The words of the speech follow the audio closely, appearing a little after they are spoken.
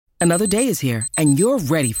Another day is here, and you're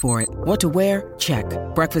ready for it. What to wear? Check.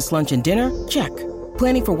 Breakfast, lunch, and dinner? Check.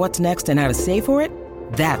 Planning for what's next and how to save for it?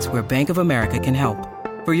 That's where Bank of America can help.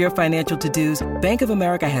 For your financial to-dos, Bank of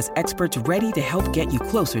America has experts ready to help get you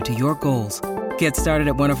closer to your goals. Get started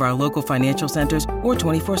at one of our local financial centers or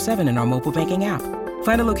 24/7 in our mobile banking app.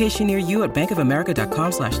 Find a location near you at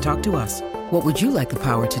bankofamerica.com/talktous. What would you like the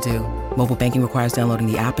power to do? Mobile banking requires downloading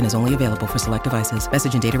the app and is only available for select devices.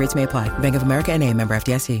 Message and data rates may apply. Bank of America N.A., member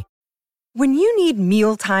FDIC. When you need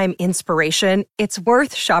mealtime inspiration, it's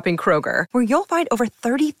worth shopping Kroger, where you'll find over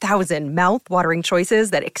 30,000 mouth-watering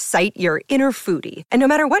choices that excite your inner foodie. And no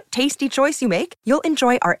matter what tasty choice you make, you'll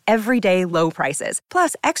enjoy our everyday low prices,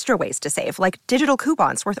 plus extra ways to save, like digital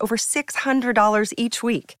coupons worth over $600 each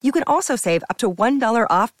week. You can also save up to $1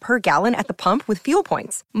 off per gallon at the pump with fuel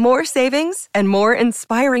points. More savings and more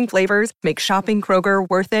inspiring flavors make shopping Kroger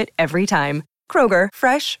worth it every time. Kroger,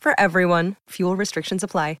 fresh for everyone. Fuel restrictions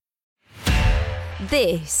apply.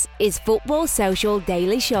 This is Football Social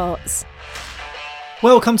Daily Shots.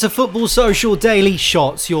 Welcome to Football Social Daily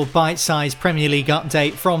Shots, your bite-sized Premier League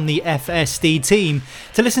update from the FSD team.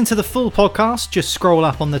 To listen to the full podcast, just scroll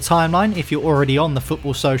up on the timeline if you're already on the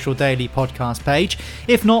Football Social Daily podcast page.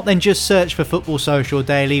 If not, then just search for Football Social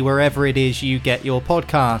Daily wherever it is you get your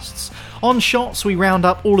podcasts. On Shots, we round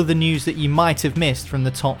up all of the news that you might have missed from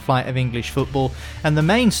the top flight of English football, and the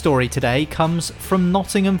main story today comes from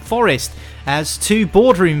Nottingham Forest, as two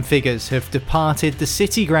boardroom figures have departed the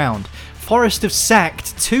City Ground. Forest have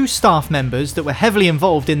sacked two staff members that were heavily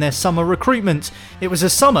involved in their summer recruitment. It was a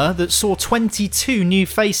summer that saw 22 new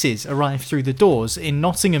faces arrive through the doors in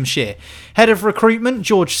Nottinghamshire. Head of recruitment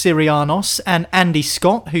George Sirianos and Andy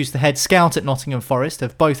Scott, who's the head scout at Nottingham Forest,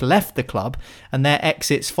 have both left the club, and their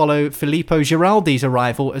exits follow Filippo Giraldi's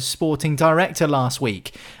arrival as sporting director last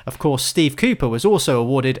week. Of course, Steve Cooper was also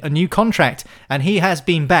awarded a new contract, and he has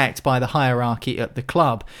been backed by the hierarchy at the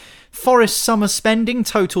club. Forest's summer spending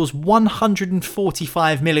totals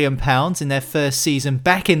 £145 million in their first season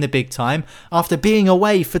back in the big time after being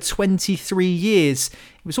away for 23 years.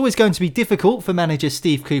 It was always going to be difficult for manager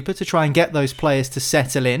Steve Cooper to try and get those players to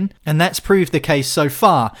settle in, and that's proved the case so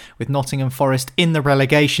far, with Nottingham Forest in the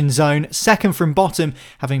relegation zone, second from bottom,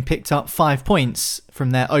 having picked up 5 points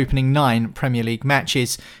from their opening 9 Premier League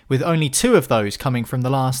matches, with only 2 of those coming from the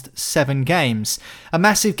last 7 games. A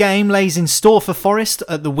massive game lays in store for Forest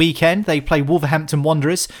at the weekend. They play Wolverhampton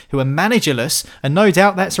Wanderers, who are managerless, and no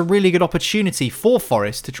doubt that's a really good opportunity for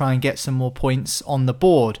Forest to try and get some more points on the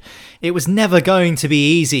board. It was never going to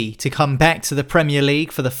be easy to come back to the Premier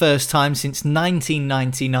League for the first time since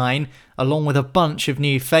 1999, along with a bunch of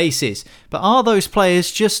new faces. But are those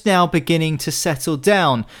players just now beginning to settle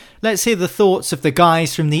down? Let's hear the thoughts of the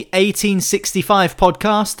guys from the 1865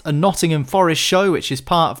 podcast, a Nottingham Forest show which is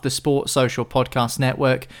part of the Sports Social Podcast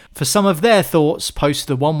Network, for some of their thoughts post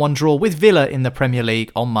the 1-1 draw with Villa in the Premier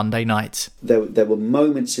League on Monday night. There were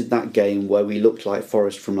moments in that game where we looked like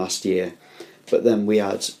Forest from last year, but then we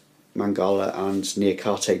had Mangala and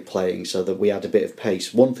Niakate playing, so that we had a bit of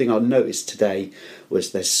pace. One thing I noticed today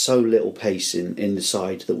was there's so little pace in the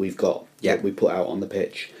side that we've got, that we put out on the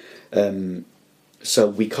pitch. So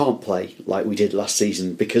we can't play like we did last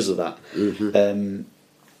season because of that.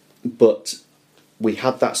 But we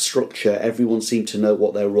had that structure. Everyone seemed to know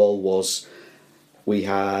what their role was. We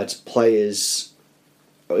had players.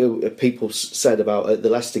 People said about at the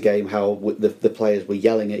Leicester game how the players were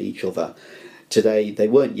yelling at each other. Today they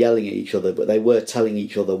weren't yelling at each other, but they were telling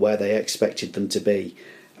each other where they expected them to be,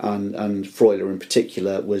 and Freuler in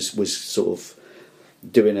particular was sort of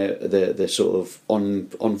doing the sort of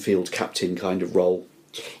on-field captain kind of role.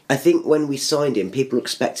 I think when we signed him, people were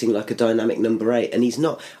expecting like a dynamic number 8, and he's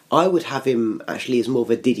not. I would have him actually as more of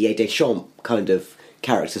a Didier Deschamps kind of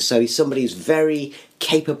character. So he's somebody who's very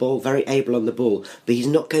capable, very able on the ball, but he's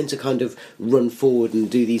not going to kind of run forward and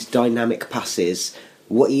do these dynamic passes.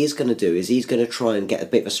 What he is going to do is he's going to try and get a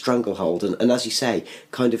bit of a stranglehold, and as you say,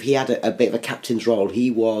 kind of he had a bit of a captain's role.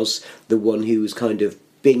 He was the one who was kind of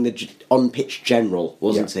being the on-pitch general,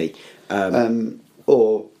 wasn't he?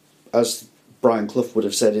 Or, as Brian Clough would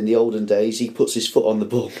have said in the olden days, he puts his foot on the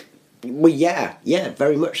ball. Well, yeah,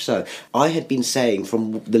 very much so. I had been saying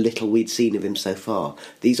from the little we'd seen of him so far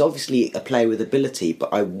that he's obviously a player with ability, but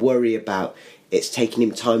I worry about it's taking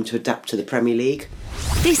him time to adapt to the Premier League.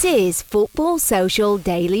 This is Football Social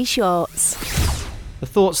Daily Shots. The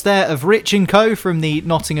thoughts there of Rich and Co from the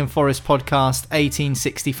Nottingham Forest podcast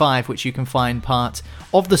 1865, which you can find part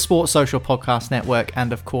of the Sports Social Podcast Network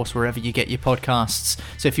and of course wherever you get your podcasts.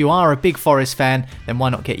 So if you are a big Forest fan, then why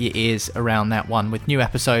not get your ears around that one with new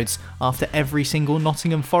episodes after every single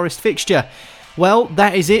Nottingham Forest fixture. Well,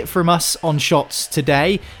 that is it from us on Shots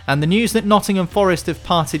today, and the news that Nottingham Forest have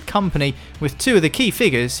parted company with two of the key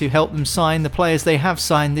figures who helped them sign the players they have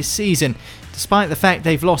signed this season. Despite the fact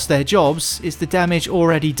they've lost their jobs, is the damage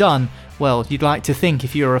already done? Well, you'd like to think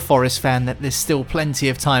if you're a Forest fan that there's still plenty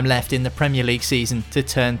of time left in the Premier League season to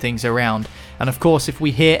turn things around. And of course, if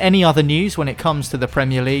we hear any other news when it comes to the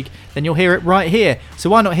Premier League, then you'll hear it right here.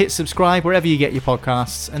 So why not hit subscribe wherever you get your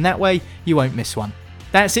podcasts, and that way you won't miss one.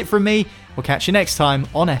 That's it from me. We'll catch you next time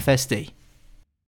on FSD.